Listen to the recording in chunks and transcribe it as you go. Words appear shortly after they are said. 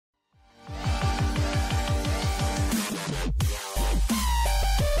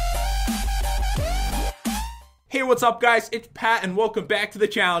Hey, what's up, guys? It's Pat, and welcome back to the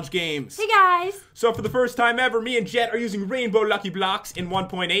challenge games. Hey, guys. So for the first time ever, me and Jet are using Rainbow Lucky Blocks in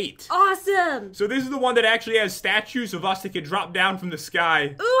 1.8. Awesome. So this is the one that actually has statues of us that can drop down from the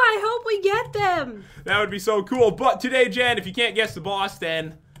sky. Ooh, I hope we get them. That would be so cool. But today, Jen, if you can't guess the boss,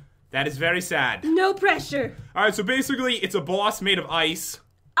 then that is very sad. No pressure. Alright, so basically, it's a boss made of ice.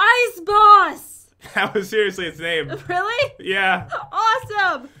 Ice Boss. That was seriously its name. Really? Yeah.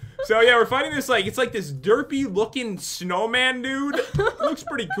 Awesome. So yeah, we're fighting this, it's like this derpy looking snowman dude. Looks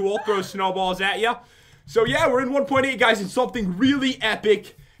pretty cool, throws snowballs at you. So yeah, we're in 1.8, guys, and something really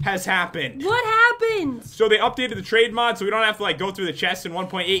epic has happened. What happened? So they updated the trade mod, so we don't have to go through the chests in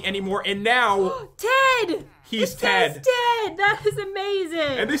 1.8 anymore, and now... Ted! He's Ted. Ted! That is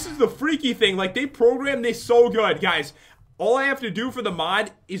amazing. And this is the freaky thing, they programmed this so good, guys. All I have to do for the mod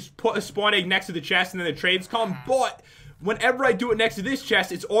is put a spawn egg next to the chest, and then the trades come, but... whenever I do it next to this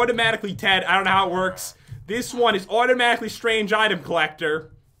chest, it's automatically Ted. I don't know how it works. This one is automatically Strange Item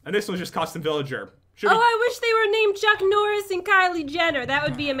Collector. And this one's just Custom Villager. I wish they were named Chuck Norris and Kylie Jenner. That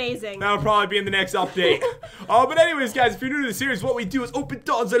would be amazing. That'll probably be in the next update. But anyways, guys, if you're new to the series, what we do is open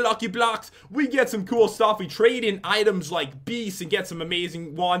tons of Lucky Blocks. We get some cool stuff. We trade in items like beasts and get some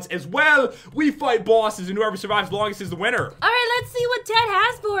amazing ones as well. We fight bosses, and whoever survives longest is the winner. All right, let's see what Ted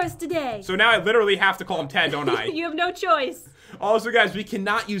has for us today. So now I literally have to call him Ted, don't I? You have no choice. Also, guys, we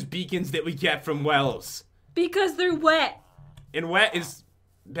cannot use beacons that we get from wells. Because they're wet. And wet is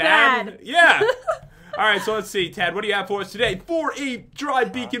bad? Yeah. Alright, so let's see, Ted, what do you have for us today? For a dry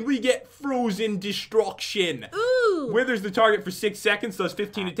beacon, we get Frozen Destruction. Ooh. Withers the target for 6 seconds, does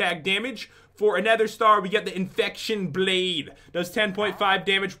 15 attack damage. For another star, we get the Infection Blade. Does 10.5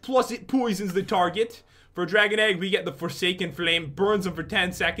 damage, plus it poisons the target. For Dragon Egg, we get the Forsaken Flame. Burns them for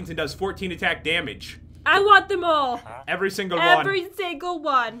 10 seconds and does 14 attack damage. I want them all. Every single one. Every single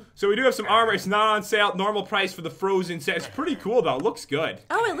one. So we do have some armor. It's not on sale. Normal price for the Frozen set. It's pretty cool, though. It looks good.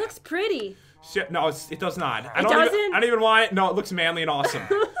 Oh, it looks pretty. No, it does not. It doesn't? I don't even want it. No, it looks manly and awesome.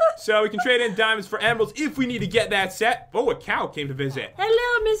 So we can trade in diamonds for emeralds if we need to get that set. Oh, a cow came to visit.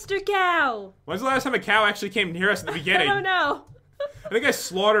 Hello, Mr. Cow. When's the last time a cow actually came near us at the beginning? I don't know. I think I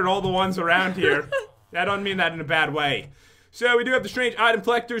slaughtered all the ones around here. I don't mean that in a bad way. So we do have the Strange Item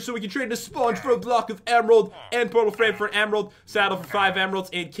Collector, so we can trade a sponge for a block of emerald, and portal frame for an emerald, saddle for 5 emeralds,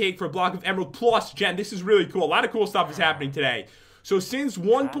 and cake for a block of emerald, plus Jen. This is really cool. A lot of cool stuff is happening today. So since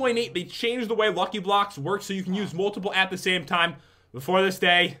 1.8, they changed the way Lucky Blocks work so you can use multiple at the same time. Before this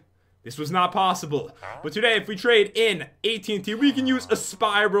day, this was not possible. But today, if we trade in AT&T, we can use a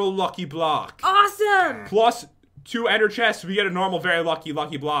Spiral Lucky Block. Awesome! Plus 2 ender chests, we get a normal very lucky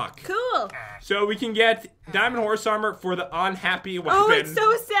block. Cool. So we can get Diamond Horse Armor for the unhappy weapon. Oh, it's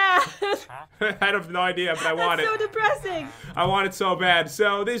so sad. I have no idea, but I want it. That's so depressing. I want it so bad.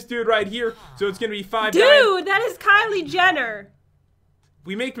 So this dude right here, so it's going to be 5 Dude, that is Kylie Jenner.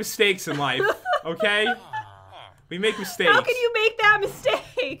 We make mistakes in life, okay? We make mistakes. How can you make that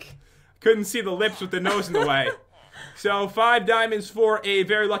mistake? Couldn't see the lips with the nose in the way. So 5 diamonds for a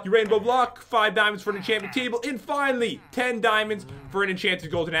very lucky rainbow block, 5 diamonds for an enchantment table, and finally 10 diamonds for an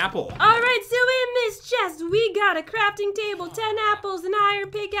enchanted golden apple. Alright, so in this chest we got a crafting table, 10 apples, an iron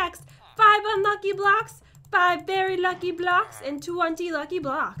pickaxe, 5 unlucky blocks, 5 very lucky blocks, and 20 lucky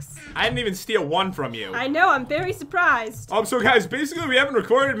blocks. I didn't even steal one from you. I know, I'm very surprised. So guys, basically we haven't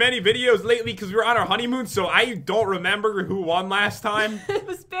recorded many videos lately because we were on our honeymoon, so I don't remember who won last time. It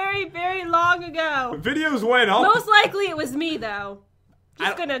was very, very long ago. Videos went up. Most likely it was me, though.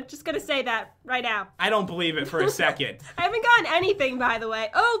 Just gonna say that right now. I don't believe it for a second. I haven't gotten anything, by the way.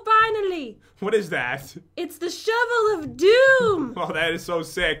 Oh, finally! What is that? It's the Shovel of Doom! Oh, that is so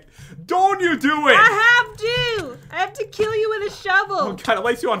sick. Don't you do it! I have to kill you with a shovel. Oh god, it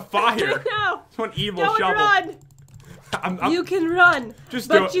lights you on fire. No. It's one evil Don't shovel. Run! You can run,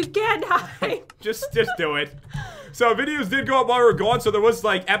 but you can't hide. Just do it. So videos did go up while we were gone, so there was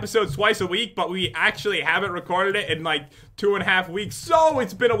episodes twice a week, but we actually haven't recorded it in 2.5 weeks, so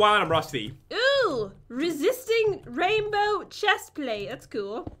it's been a while and I'm rusty. Ooh, resisting rainbow chest plate. That's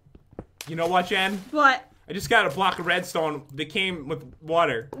cool. You know what, Jen? What? I just got a block of redstone that came with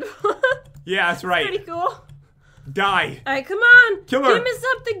water. Yeah, that's right. Pretty cool. Die. Alright, come on. Kill her. Give me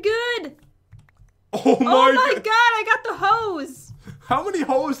something good. Oh my god, I got the hose. How many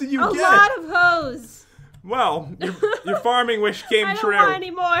hoes did you get? A lot of hoes. Well, your farming wish came true. I don't want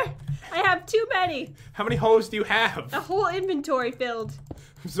any more. I have too many. How many hoes do you have? A whole inventory filled.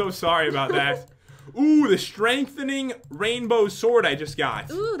 I'm so sorry about that. Ooh, the strengthening rainbow sword I just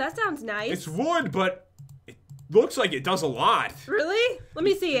got. Ooh, that sounds nice. It's wood, but it looks like it does a lot. Really? Let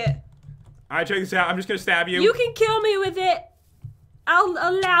me see it. Alright, check this out. I'm just gonna stab you. You can kill me with it. I'll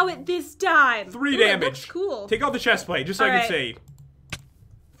allow it this time. 3 Ooh, damage. It looks cool. Take off the chest plate, just so I All can right. see.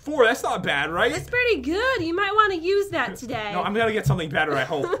 4, that's not bad, right? That's pretty good. You might want to use that today. No, I'm gonna get something better, I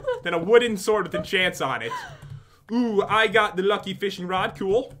hope, than a wooden sword with enchants on it. Ooh, I got the lucky fishing rod.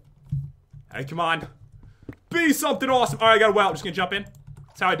 Cool. Hey, come on. Be something awesome. All right, I got a well. I'm just gonna jump in.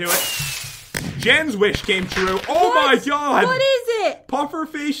 That's how I do it. Jen's wish came true. Oh my god! What is it?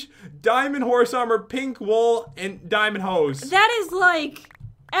 Pufferfish, diamond horse armor, pink wool, and diamond hose. That is like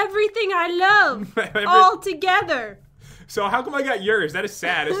everything I love all together. So how come I got yours? That is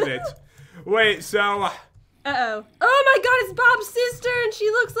sad, isn't it? Wait, so... Uh-oh. Oh my god, it's Bob's sister and she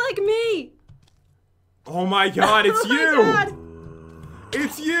looks like me. Oh my god, it's Oh my you! God.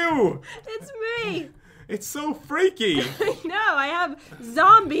 It's you! It's me. It's so freaky. I know, I have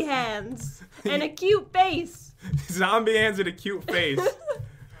zombie hands and a cute face. Zombie hands and a cute face.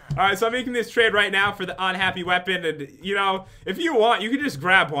 Alright, so I'm making this trade right now for the unhappy weapon, and, you know, if you want, you can just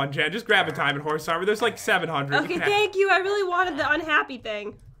grab one, Jen. Just grab a diamond horse armor. There's like 700. Okay, thank you. I really wanted the unhappy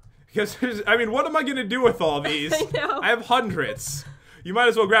thing. Because, I mean, what am I gonna do with all these? I know. I have hundreds. You might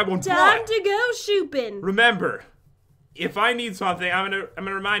as well grab one. Time But to go shopping. remember, if I need something, I'm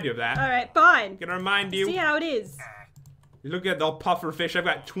gonna remind you of that. All right, fine. I'm gonna remind you. See how it is. You look at the puffer fish. I've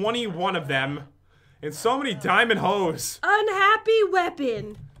got 21 of them, and so many diamond hose. Unhappy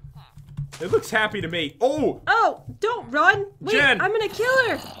weapon. It looks happy to me. Oh, Oh, don't run. Wait, Jen. I'm gonna kill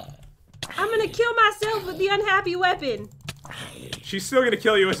her. I'm gonna kill myself with the unhappy weapon. she's still gonna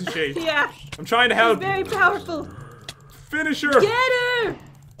kill you, isn't she? Yeah, I'm trying to it's help. very powerful. Finish her. Get her.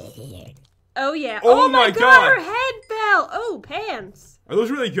 Oh yeah. Oh my my god, God. her head fell. Oh, pants. Are those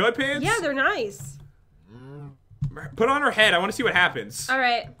really good pants? Yeah, they're nice. Put on her head. I want to see what happens. All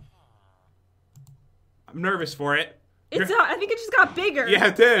right. I'm nervous for it. It's not, I think it just got bigger. Yeah,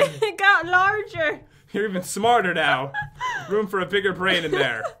 it did. It got larger. You're even smarter now. Room for a bigger brain in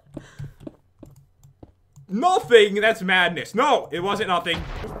there. Nothing. That's madness. No, it wasn't nothing.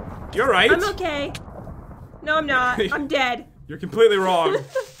 You're right. I'm okay. No, I'm not. I'm dead. You're completely wrong.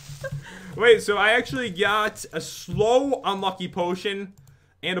 Wait, so I actually got a slow unlucky potion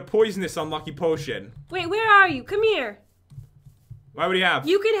and a poisonous unlucky potion. Wait, where are you? Come here. Why would he have?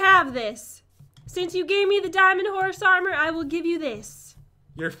 You can have this. Since you gave me the diamond horse armor, I will give you this.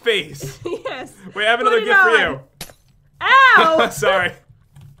 Your face. Yes. Wait, I have another Put it gift for on. you. Ow! Sorry.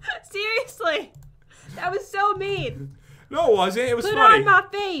 Seriously. That was so mean. No, it wasn't. It was Put funny. on my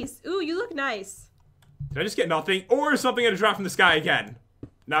face. Ooh, you look nice. Did I just get nothing? Or is something gonna drop from the sky again?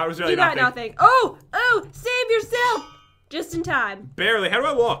 No, it was really You got nothing. Oh, save yourself. Just in time. Barely. How do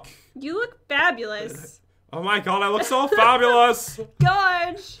I look? You look fabulous. Oh my god, I look so fabulous.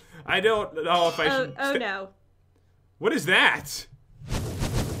 Gorge. I don't know if I should... Oh no. What is that?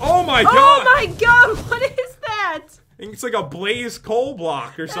 Oh my god! Oh my god, what is that? It's like a blaze coal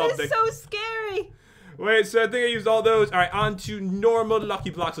block or That something. is so scary. Wait, so I think I used all those. Alright, on to normal lucky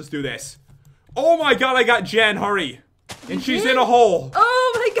blocks. Let's do this. Oh my god, I got Jen. Hurry. And she's in a hole.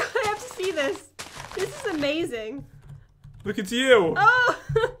 Oh my god, I have to see this. This is amazing. Look, it's you. Oh.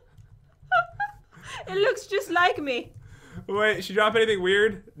 It looks just like me. Wait, did she drop anything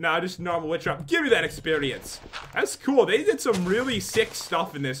weird? No, just normal witch drop. Give me that experience. That's cool. They did some really sick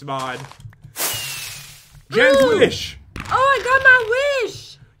stuff in this mod. Jen's Ooh. wish. Oh, I got my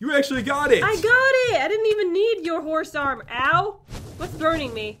wish. You actually got it. I got it. I didn't even need your horse armor. Ow. What's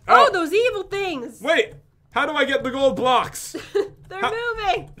burning me? Oh. Oh, those evil things. Wait, how do I get the gold blocks? They're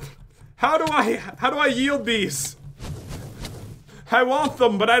moving. How do I yield these? I want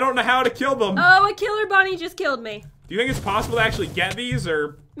them, but I don't know how to kill them. Oh, a killer bunny just killed me. Do you think it's possible to actually get these,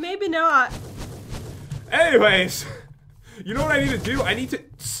 or? Maybe not. Anyways, you know what I need to do? I need to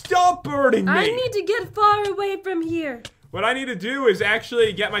stop burning me. I need to get far away from here. What I need to do is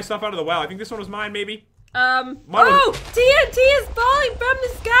actually get my stuff out of the well. I think this one was mine, maybe. Oh, TNT is falling from the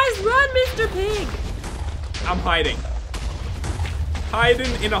skies. Run, Mr. Pig. I'm hiding.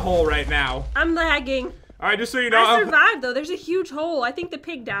 Hiding in a hole right now. I'm lagging. All right, just so you know, I survived, though. There's a huge hole. I think the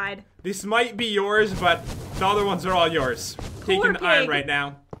pig died. this might be yours, but the other ones are all yours. Taking pig. iron right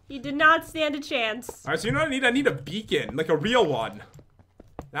now. He did not stand a chance. All right, so you know what I need? I need a beacon, like a real one.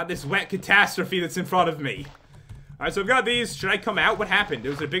 Not this wet catastrophe that's in front of me. All right, so I've got these. Should I come out? What happened?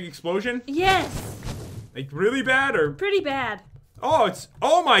 There was a big explosion? Yes. Like, really bad, or? Pretty bad. Oh, it's...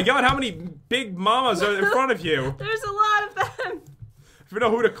 Oh, my God, how many big mamas are in front of you? There's a lot of them. I don't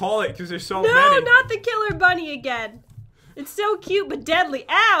know who to call it, because there's so No, many. not the killer bunny again. It's so cute, but deadly.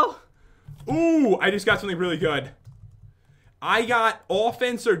 Ow. Ooh, I just got something really good. I got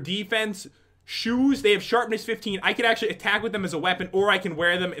offense or defense shoes. They have sharpness 15. I could actually attack with them as a weapon, or I can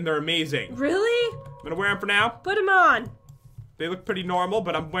wear them, and they're amazing. Really? I'm gonna wear them for now. Put him on. They look pretty normal,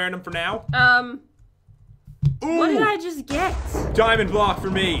 but I'm wearing them for now. Ooh, what did I just get? diamond block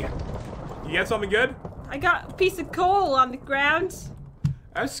for me. You get something good? I got a piece of coal on the ground.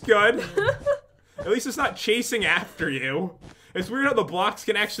 That's good. At least it's not chasing after you. It's weird how the blocks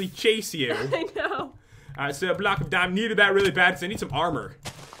can actually chase you. I know. Alright, so a block of diamond. Needed that really bad because I need some armor.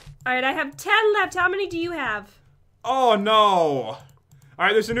 Alright, I have 10 left. How many do you have? Oh no.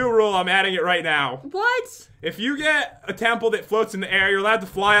 Alright, there's a new rule. I'm adding it right now. What? If you get a temple that floats in the air, you're allowed to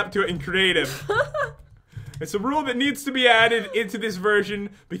fly up to it in creative. It's a rule that needs to be added into this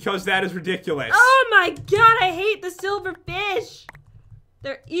version because that is ridiculous. Oh my god, I hate the silver fish.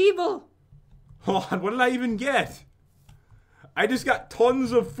 They're evil. Hold on, what did I even get? I just got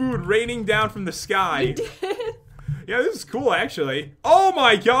tons of food raining down from the sky. You did? Yeah, this is cool, actually. Oh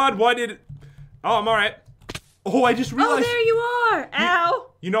my god, what did... Oh, I'm alright. Oh, I just Oh, realized... there you are.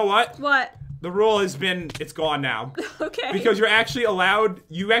 Ow. You know what? What? The rule has been... It's gone now. Okay. Because you're actually allowed...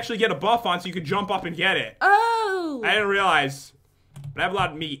 You actually get a buff on so you can jump up and get it. Oh. I didn't realize. But I have a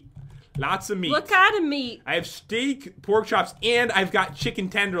lot of meat. Lots of meat. What kind of meat? I have steak, pork chops, and I've got chicken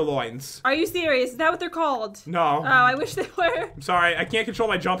tenderloins. Are you serious? Is that what they're called? No. Oh, I wish they were. I'm sorry, I can't control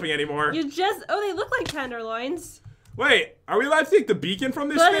my jumping anymore. You just... Oh, they look like tenderloins. Wait, are we allowed to take the beacon from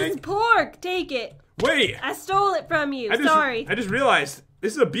this But thing? it's pork. Take it. Wait. I stole it from you. I Sorry. just realized,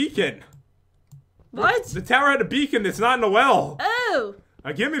 this is a beacon. What? The tower had a beacon that's not in a well. Oh.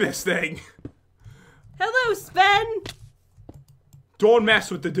 Now give me this thing. Hello, Sven. Don't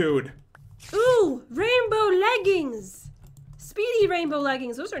mess with the dude. Ooh, rainbow leggings. Speedy rainbow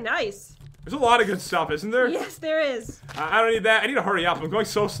leggings. Those are nice. There's a lot of good stuff, isn't there? Yes, there is. I don't need that. I need to hurry up. I'm going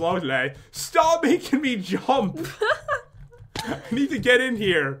so slow today. Stop making me jump. I need to get in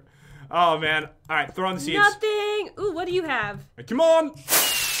here. Oh, man. All right, throw on the seeds. Nothing. Ooh, what do you have? Come on.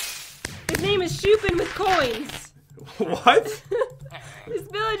 His name is Shoopin with coins. What? This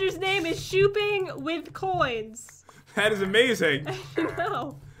villager's name is Shooping with coins. That is amazing.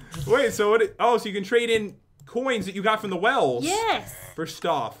 No. Wait, so what? Oh, so you can trade in coins that you got from the wells. Yes. For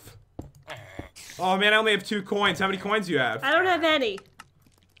stuff. Oh man, I only have 2 coins. How many coins do you have? I don't have any.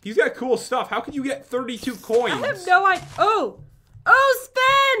 He's got cool stuff. How can you get 32 coins? I have no idea. Oh. Oh,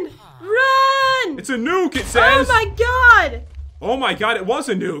 Sven! Run! It's a nuke, it says. Oh my god! Oh my god, it was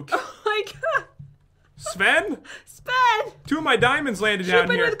a nuke. Oh my god! Sven? Sven! 2 of my diamonds landed down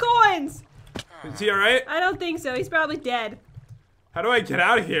Shooping here. with coins! Is he alright? I don't think so. He's probably dead. How do I get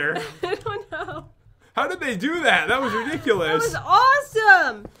out of here? I don't know. How did they do that? That was That ridiculous. was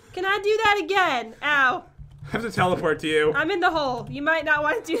awesome! Can I do that again? Ow. I have to teleport to you. I'm in the hole. You might not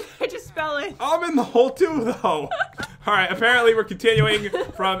want to do that. Just spell it. I'm in the hole too, though. Alright, apparently we're continuing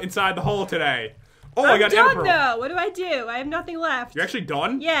from inside the hole today. Oh, I got an I'm ender done pearl. though. What do I do? I have nothing left. You're actually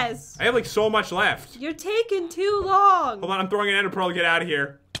done? Yes. I have like so much left. You're taking too long. Hold on, I'm throwing an ender pearl to get out of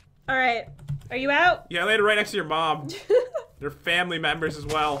here. Alright. Are you out? Yeah, I landed right next to your mom. They're family members as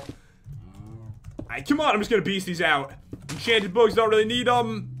well. Alright, come on, I'm just gonna beast these out. Enchanted books, don't really need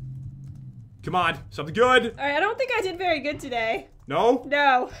them. Come on, something good. Alright, I don't think I did very good today. No?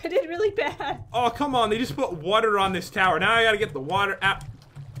 No, I did really bad. Oh, come on, they just put water on this tower. Now I gotta get the water out.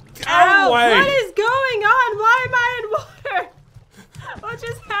 Out Ow, of the way! what is going on? Why am I in water? What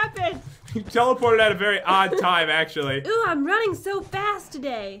just happened? You teleported at a very odd time, actually. Ooh, I'm running so fast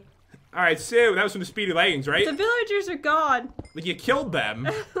today. Alright, so that was from the speedy leggings, right? The villagers are gone. Like, you killed them.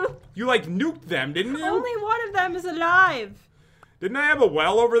 You, like, nuked them, didn't you? Only one of them is alive. Didn't I have a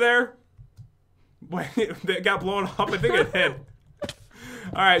well over there? Wait, that got blown up? I think it did.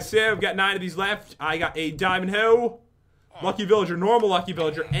 Alright, so I've got 9 of these left. I got a diamond hoe. Lucky villager, normal lucky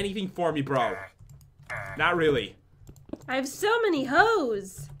villager. Anything for me, bro. Not really. I have so many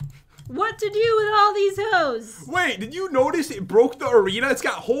hoes. What to do with all these hoes? Wait, did you notice it broke the arena? It's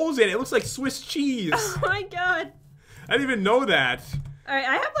got holes in it. It looks like Swiss cheese. Oh my god. I didn't even know that. Alright,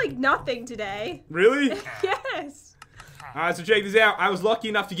 I have like nothing today. Really? Yes. Alright, so check this out. I was lucky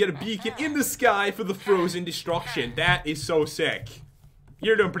enough to get a beacon in the sky for the frozen destruction. That is so sick.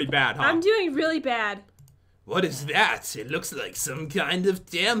 You're doing pretty bad, huh? I'm doing really bad. What is that? It looks like some kind of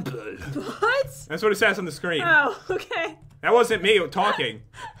temple. What? That's what it says on the screen. Oh, okay. That wasn't me talking.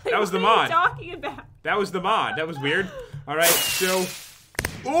 That was the What are mod. you talking about? That was the mod. That was weird. Alright, so...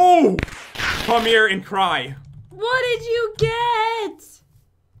 Ooh! Come here and cry. What did you get?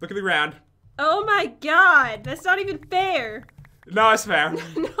 Look at the ground. Oh my god, that's not even fair. No, it's fair. No,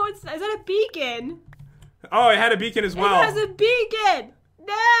 it's not. Is that a beacon? Oh, it had a beacon as well. It has a beacon!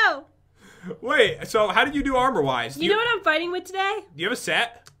 No! Wait, so how did you do armor-wise? You know what I'm fighting with today? Do you have a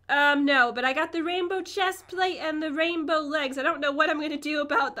set? No, but I got the rainbow chest plate and the rainbow legs. I don't know what I'm gonna do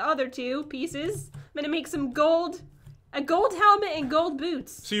about the other 2 pieces. I'm gonna make some gold A gold helmet and gold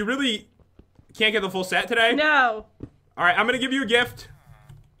boots. So you really can't get the full set today? No. All right, I'm going to give you a gift.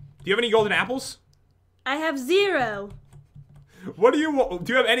 Do you have any golden apples? I have 0. What do you want?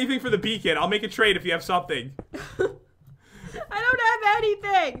 Do you have anything for the beacon? I'll make a trade if you have something. I don't have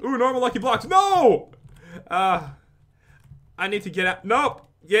anything. Ooh, normal lucky blocks. No! I need to get out. Nope.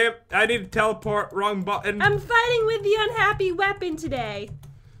 Yeah, I need to teleport. Wrong button. I'm fighting with the unhappy weapon today.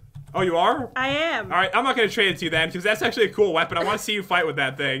 Oh, you are? I am. All right, I'm not going to trade it to you then, because that's actually a cool weapon. I want to see you fight with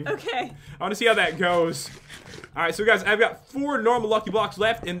that thing. Okay. I want to see how that goes. All right, so guys, I've got 4 normal lucky blocks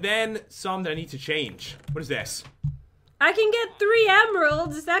left, and then some that I need to change. What is this? I can get 3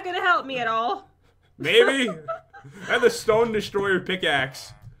 emeralds. Is that going to help me at all? Maybe? I have the Stone Destroyer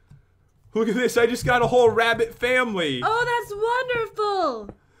pickaxe. Look at this, I just got a whole rabbit family. Oh, that's wonderful.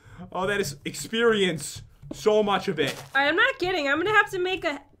 Oh, that is experience. So much of it. All right, I'm not kidding. I'm going to have to make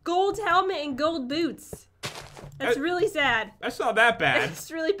a gold helmet and gold boots. That's really sad. That's not that bad.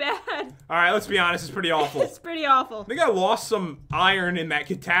 It's really bad. All right, let's be honest, it's pretty awful. It's pretty awful. I think I lost some iron in that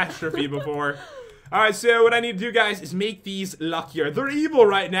catastrophe before. All right, so what I need to do, guys, is make these luckier. They're evil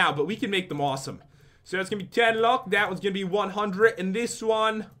right now, but we can make them awesome. So it's going to be 10 luck. That one's going to be 100. And this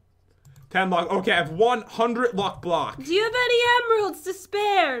one, 10 luck. Okay, I have 100 luck blocks. Do you have any emeralds to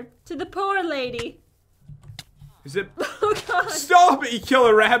spare to the poor lady? Is it? Oh, God. Stop it, you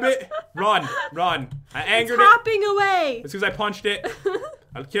killer rabbit. Run, run. I angered It's hopping away. It's because I punched it.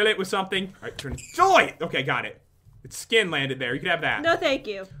 I'll kill it with something. All right, turn. Joy! Okay, got it. Its skin landed there. You can have that. No, thank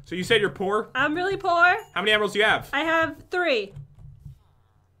you. So you said you're poor? I'm really poor. How many emeralds do you have? I have 3.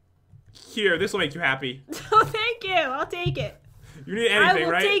 Here, this will make you happy. Oh, thank you. I'll take it. You need anything, I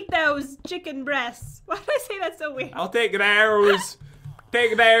will right? take those chicken breasts. Why did I say that so weird? I'll take those.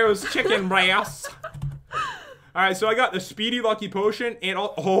 Take those chicken breasts. Alright, so I got the Speedy Lucky Potion and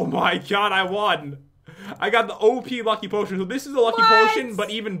oh my god, I won. I got the OP Lucky Potion. So this is a Lucky Potion, but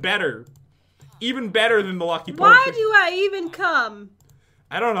even better. Even better than the Lucky Potion. Why do I even come?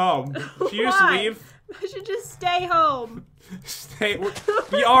 I don't know. Should you just leave? I should just stay home.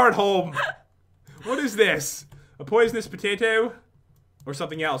 We are at home. What is this? A poisonous potato? Or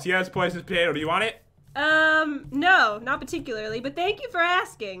something else? Yeah, it's a poisonous potato. Do you want it? No, not particularly, but thank you for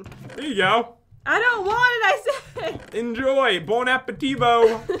asking. There you go. I don't want it, I said. Enjoy. Bon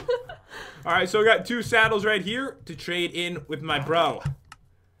appetito. Alright, so I got 2 saddles right here to trade in with my bro.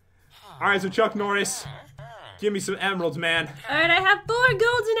 Alright, so Chuck Norris, give me some emeralds, man. Alright, I have 4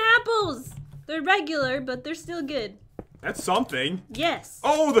 golden apples. They're regular, but they're still good. That's something. Yes.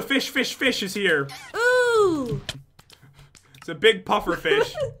 Oh, the fish is here. Ooh. It's a big puffer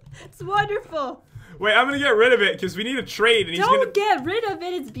fish. It's wonderful. Wait, I'm gonna get rid of it because we need a trade and he's gonna... Don't get rid of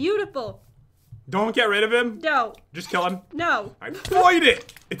it, it's beautiful. Don't get rid of him? No. Just kill him? No. Alright, fight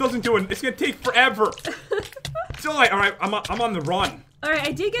it! It doesn't do it. It's gonna take forever. So like, alright, I'm on the run. Alright,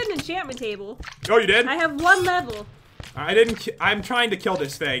 I did get an enchantment table. Oh, you did? I have 1 level. I'm trying to kill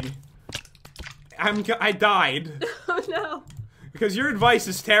this thing. I died. Oh no. Because your advice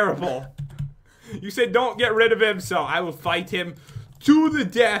is terrible. You said don't get rid of him, so I will fight him to the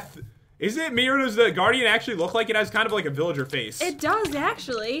death. Is it me or does the Guardian actually look like it has kind of like a villager face? It does,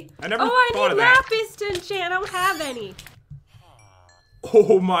 actually. I never I thought need of that. lapis to enchant. I don't have any.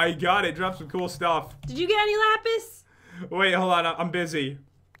 Oh my god, it dropped some cool stuff. Did you get any lapis? Wait, hold on, I'm busy.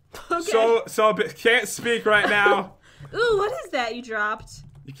 Okay. So can't speak right now. Ooh, what is that you dropped?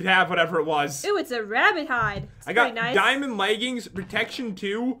 You can have whatever it was. Ooh, it's a rabbit hide. It's I got nice. diamond leggings, protection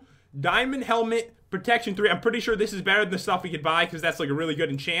 2, diamond helmet, protection 3. I'm pretty sure this is better than the stuff we could buy because that's like a really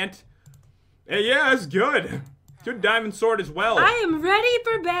good enchant. Hey, yeah, it's good. Good diamond sword as well. I am ready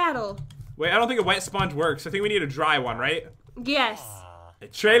for battle. Wait, I don't think a wet sponge works. I think we need a dry one, right? Yes.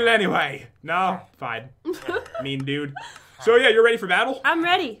 Trade it anyway. No? Fine. Mean dude. So yeah, you're ready for battle? I'm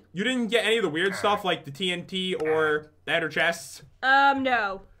ready. You didn't get any of the weird stuff like the TNT or the ender chests?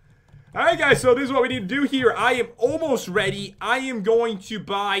 No. Alright guys, so this is what we need to do here. I am almost ready. I am going to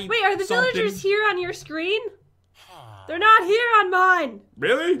buy Wait, are the something. villagers here on your screen? They're not here on mine.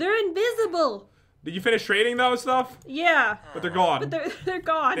 Really? They're invisible. Did you finish trading those stuff? Yeah. But they're gone. But they're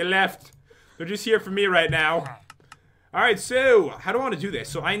gone. They left. They're just here for me right now. Alright, so how do I want to do this?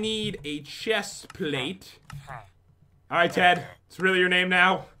 So I need a chest plate. Alright, Ted. It's really your name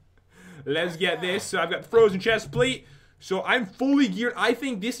now. Let's get this. So I've got the frozen chest plate. So I'm fully geared. I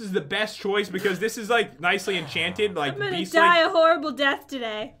think this is the best choice because this is like nicely enchanted. Like I'm gonna beastly. die a horrible death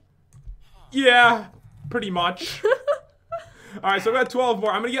today. Yeah, pretty much. Alright, so I've got 12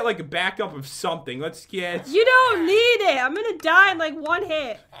 more. I'm gonna get like a backup of something. Let's get... You don't need it. I'm gonna die in like 1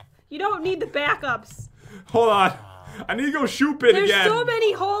 hit. You don't need the backups. Hold on. I need to go shoot it again. There's so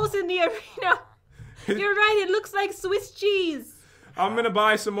many holes in the arena. You're right, it looks like Swiss cheese. I'm gonna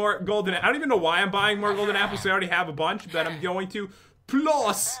buy some more golden. I don't even know why I'm buying more golden apples. I already have a bunch, but I'm going to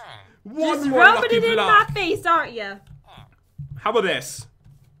plus one Just more rubbing lucky it in block. my face, aren't you? How about this?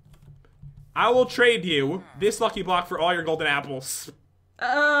 I will trade you this lucky block for all your golden apples.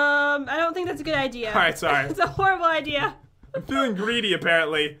 I don't think that's a good idea. All right, sorry. It's a horrible idea. I'm feeling greedy,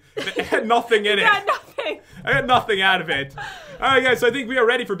 apparently. It had nothing in it. Got nothing. I got nothing out of it. Alright, guys, so I think we are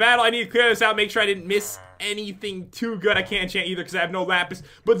ready for battle. I need to clear this out, make sure I didn't miss anything too good. I can't enchant either because I have no lapis.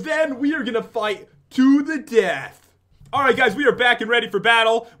 But then we are gonna fight to the death. Alright, guys, we are back and ready for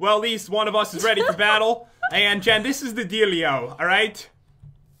battle. Well, at least one of us is ready for battle. And, Jen, this is the dealio, alright?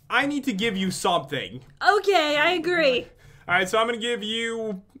 I need to give you something. Okay, I agree. Alright, so I'm gonna give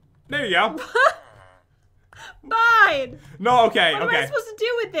you... There you go. Fine. No, okay, What am I supposed to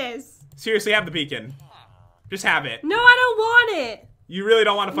do with this? Seriously, have the beacon. Just have it. No, I don't want it. You really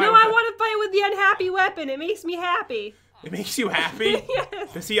don't want to fight No, with I it? want to fight with the unhappy weapon. It makes me happy. It makes you happy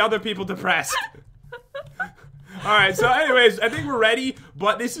Yes. to see other people depressed. Alright, so anyways, I think we're ready,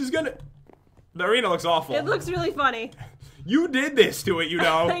 but this is gonna... The arena looks awful. It looks really funny. You did this to it, you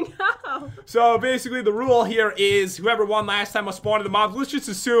know. I know. So basically the rule here is whoever won last time will spawn in the mobs. Let's just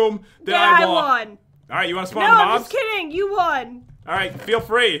assume that Yeah, I I won. won. Alright, you want to spawn No, in the I'm mobs? just kidding. You won. Alright, feel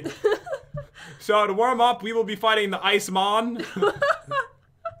free. So to warm up, we will be fighting the Iceman.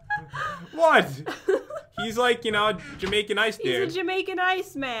 What? He's like, you know, Jamaican ice dude. He's a Jamaican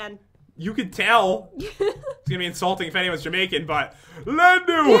Iceman. You could tell. It's gonna be insulting if anyone's Jamaican, but let's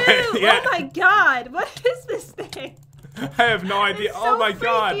do it. Dude, Yeah. oh my god, what is this thing? I have no idea. It's Oh so my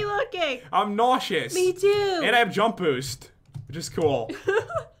god. freaky looking. I'm nauseous. Me too. And I have jump boost, which is cool.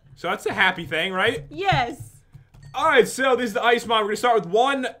 So that's a happy thing, right? Yes. Alright, so this is the Ice Mon. We're gonna start with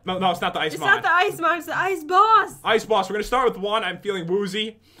one. No, it's not the Ice It's Mon. not the Iceman, it's the Ice Boss. Ice Boss. We're gonna start with one. I'm feeling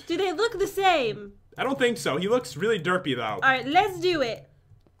woozy. Do they look the same? I don't think so. He looks really derpy though. Alright, let's do it.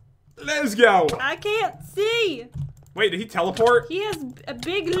 Let's go. I can't see. Wait, did he teleport? He has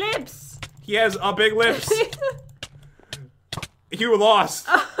big lips. He has a big lips. You lost.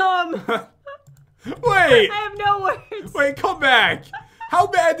 Wait. I have no words. Wait, come back. How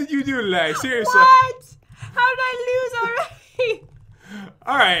bad did you do today? Seriously. What? How did I lose already?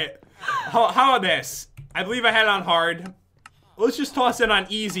 Alright. How about this? I believe I had it on hard. Let's just toss it on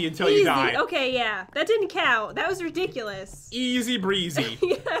easy until you die. Okay, yeah. That didn't count. That was ridiculous. Easy breezy.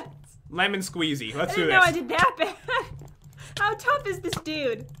 Yes. Lemon squeezy. Let's I do didn't this. know I did that bad. How tough is this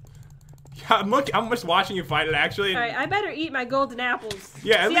dude? Yeah, I'm just watching you fight it actually. Alright, I better eat my golden apples.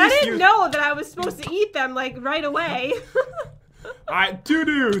 Yeah, at See, I least didn't know that I was supposed to eat them, like, right away. Alright, two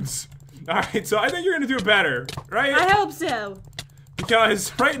dudes. Alright, so I think you're gonna do better, right? I hope so.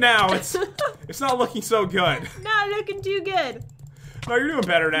 Because right now it's not looking so good. Not looking too good. No, you're doing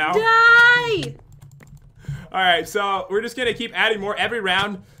better now. Die! Alright, so we're just gonna keep adding more every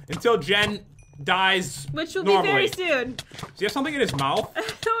round until Jen dies Which will normally. be very soon. Does he have something in his mouth? I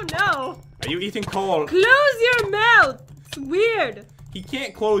don't know. Are you eating coal? Close your mouth. It's weird. He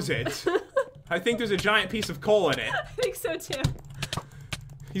can't close it. I think there's a giant piece of coal in it. I think so too.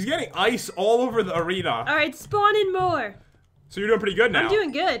 He's getting ice all over the arena. Alright, spawn in more. So you're doing pretty good now. I'm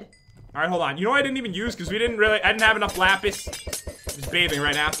doing good. Alright, hold on. You know what I didn't even use? Because I didn't have enough lapis. Just bathing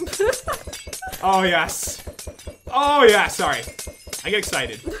right now. Oh, yes. Oh, yeah, sorry. I get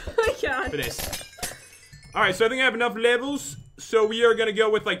excited Oh my god. for this. Alright, so I think I have enough levels. So we are gonna go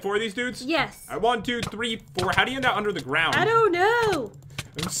with like 4 of these dudes? Yes. Alright, 1, 2, 3, 4. How do you end up under the ground? I don't know.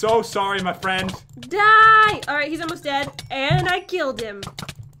 I'm so sorry, my friend. Die! Alright, he's almost dead. And I killed him.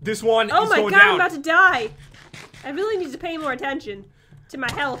 This one Oh is my going god, I'm down. about to die. I really need to pay more attention to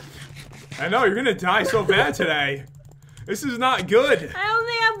my health. I know, you're gonna die so bad today. This is not good. I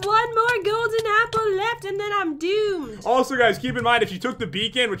only have one more golden apple left and then I'm doomed. Also, guys, keep in mind, if you took the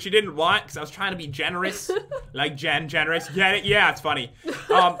beacon, which you didn't want, because I was trying to be generous, like Jen, generous, get it? Yeah, it's funny.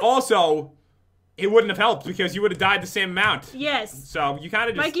 Also, it wouldn't have helped because you would have died the same amount. Yes. So, you kind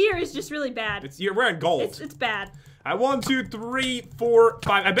of just... My gear is just really bad. You're wearing gold. It's bad. 1, 2, 3, 4,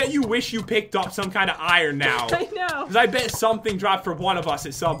 5. I bet you wish you picked up some kind of iron now. I know. Because I bet something dropped for one of us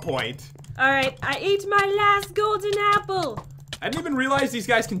at some point. Alright, I ate my last golden apple. I didn't even realize these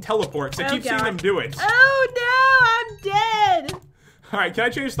guys can teleport, because I Oh, keep seeing God. them do it. Oh no, I'm dead. Alright, can I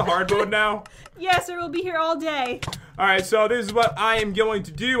change to hard mode now? Yes, or we'll be here all day. Alright, so this is what I am going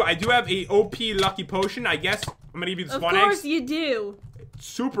to do. I do have a OP lucky potion, I guess. I'm gonna give you the Of spawn course eggs. you do.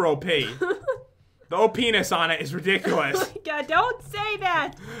 Super OP. The OP-ness on it is ridiculous. Oh my god, don't say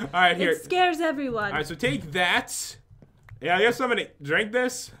that. Alright, here. It scares everyone. Alright, so take that. Yeah, I guess I'm gonna drink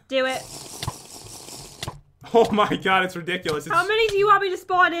this. Do it. Oh my god, it's ridiculous. How many do you want me to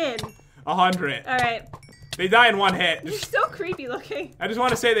spawn in? 100. All right. They die in one hit. You're so creepy looking. I just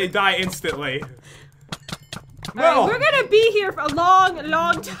want to say they die instantly. All right, we're gonna be here for a long,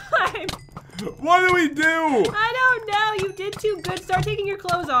 long time. What do we do? I don't know. You did too good. Start taking your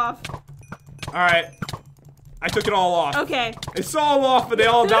clothes off. All right. I took it all off. Okay. It's all off, but they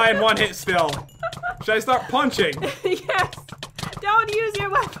all die in one hit still. Should I start punching? Yes. Don't use your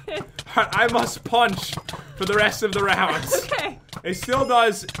weapon. I must punch for the rest of the rounds. Okay. It still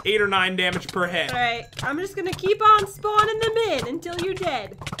does 8 or 9 damage per hit. All right. I'm just gonna keep on spawning them in until you're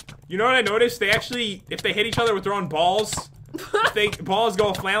dead. You know what I noticed? They actually, if they hit each other with their own balls, if balls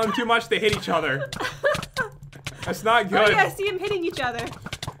go flailing too much, they hit each other. That's not good. Oh yeah, I see them hitting each other.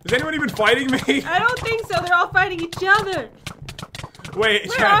 Is anyone even fighting me? I don't think so. They're all fighting each other. Wait,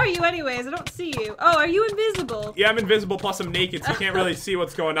 Where are you anyways? I don't see you. Oh, are you invisible? Yeah, I'm invisible, plus I'm naked, so you can't really see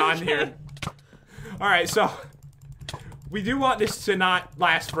what's going on here. Alright, so we do want this to not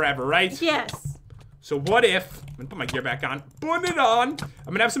last forever, right? Yes. So what if, I'm gonna put my gear back on, put it on, I'm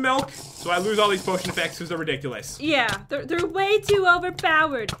gonna have some milk, so I lose all these potion effects because they're ridiculous. Yeah, they're way too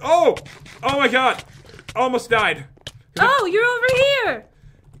overpowered. Oh! Oh my god! Almost died. Oh, you're over here!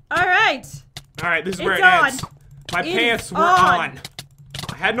 Alright. Alright, this is where it It's ends. My pants were on. on.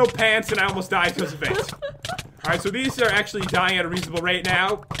 I had no pants and I almost died because of it. Alright, so these are actually dying at a reasonable rate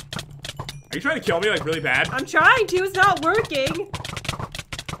now. Are you trying to kill me, like, really bad? I'm trying to, it's not working.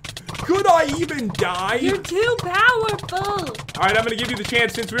 Could I even die? You're too powerful. Alright, I'm gonna give you the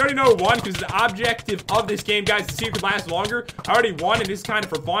chance, since we already know who won, because the objective of this game, guys, to see who could last longer. I already won, and this is kind of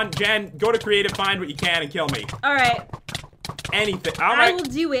for fun. Jen, go to creative, find what you can, and kill me. Alright. Anything. I Alright. will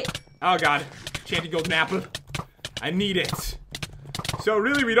do it. Oh god. Enchanted golden apple. I need it. So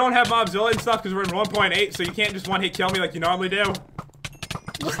really, we don't have Mobzilla and stuff because we're in 1.8, so you can't just one-hit kill me like you normally do.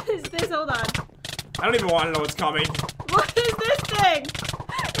 What is this? Hold on. I don't even want to know what's coming. What is this thing?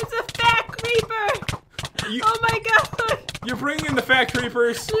 It's a fat creeper. Oh my god. You're bringing in the fat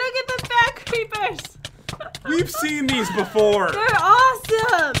creepers. Look at the fat creepers. We've seen these before. They're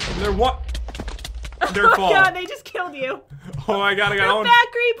awesome. They're what? They're Oh full. my god, they just killed you. Oh my god, I got The owned. fat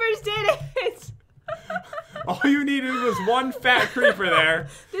creepers did it. All you needed was one fat creeper there.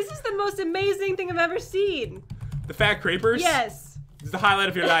 This is the most amazing thing I've ever seen. The fat creepers? Yes. This is the highlight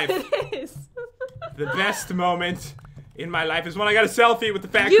of your life. It is. The best moment in my life is when I got a selfie with the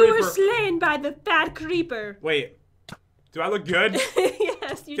fat You creeper. were slain by the fat creeper. Wait. Do I look good?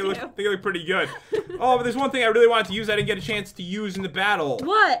 Yes, you do. I think I look pretty good. Oh, but there's one thing I really wanted to use I didn't get a chance to use in the battle.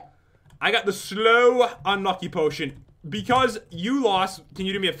 What? I got the slow unlucky potion. Because you lost, can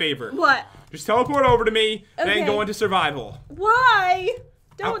you do me a favor? What? Just teleport over to me, Okay. then go into survival. Why?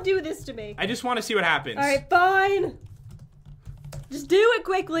 Don't do this to me. I just want to see what happens. Alright, fine. Just do it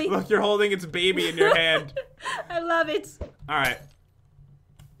quickly. Look, you're holding its baby in your hand. I love it. Alright.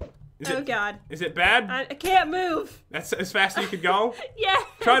 Oh god. Is it bad? I can't move. That's as fast as you could go? Yeah.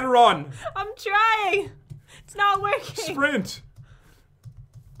 Try to run. I'm trying. It's not working. Sprint.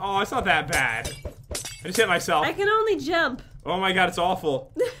 Oh, it's not that bad. I just hit myself. I can only jump. Oh my god, it's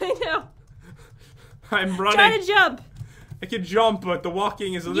awful. I know. I'm running. Try to jump. I can jump, but the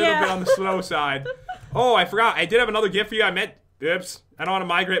walking is a little Yeah. bit on the slow side. Oh, I forgot. I did have another gift for you. I meant... Oops. I don't want to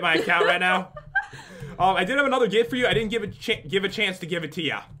migrate my account right now. I did have another gift for you. I didn't give a chance to give it to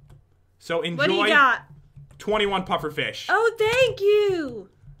you. So enjoy. What do you got? 21 pufferfish. Oh, thank you.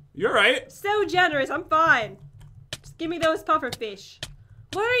 You're right. So generous. I'm fine. Just give me those puffer fish.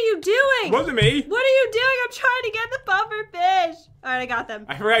 What are you doing? It wasn't me. What are you doing? I'm trying to get the puffer fish. All right, I got them.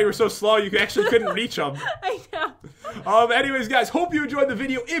 I forgot you were so slow you actually couldn't reach them. I know. Anyways, guys, hope you enjoyed the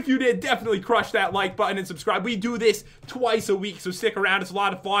video. If you did, definitely crush that like button and subscribe. We do this twice a week, so stick around. It's a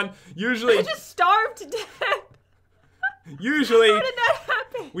lot of fun. Usually... I just starved to death. Usually... How did that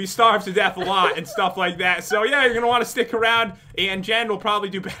happen? We starve to death a lot and stuff like that. So yeah, you're going to want to stick around. And Jen will probably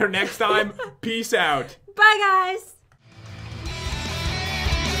do better next time. Peace out. Bye, guys.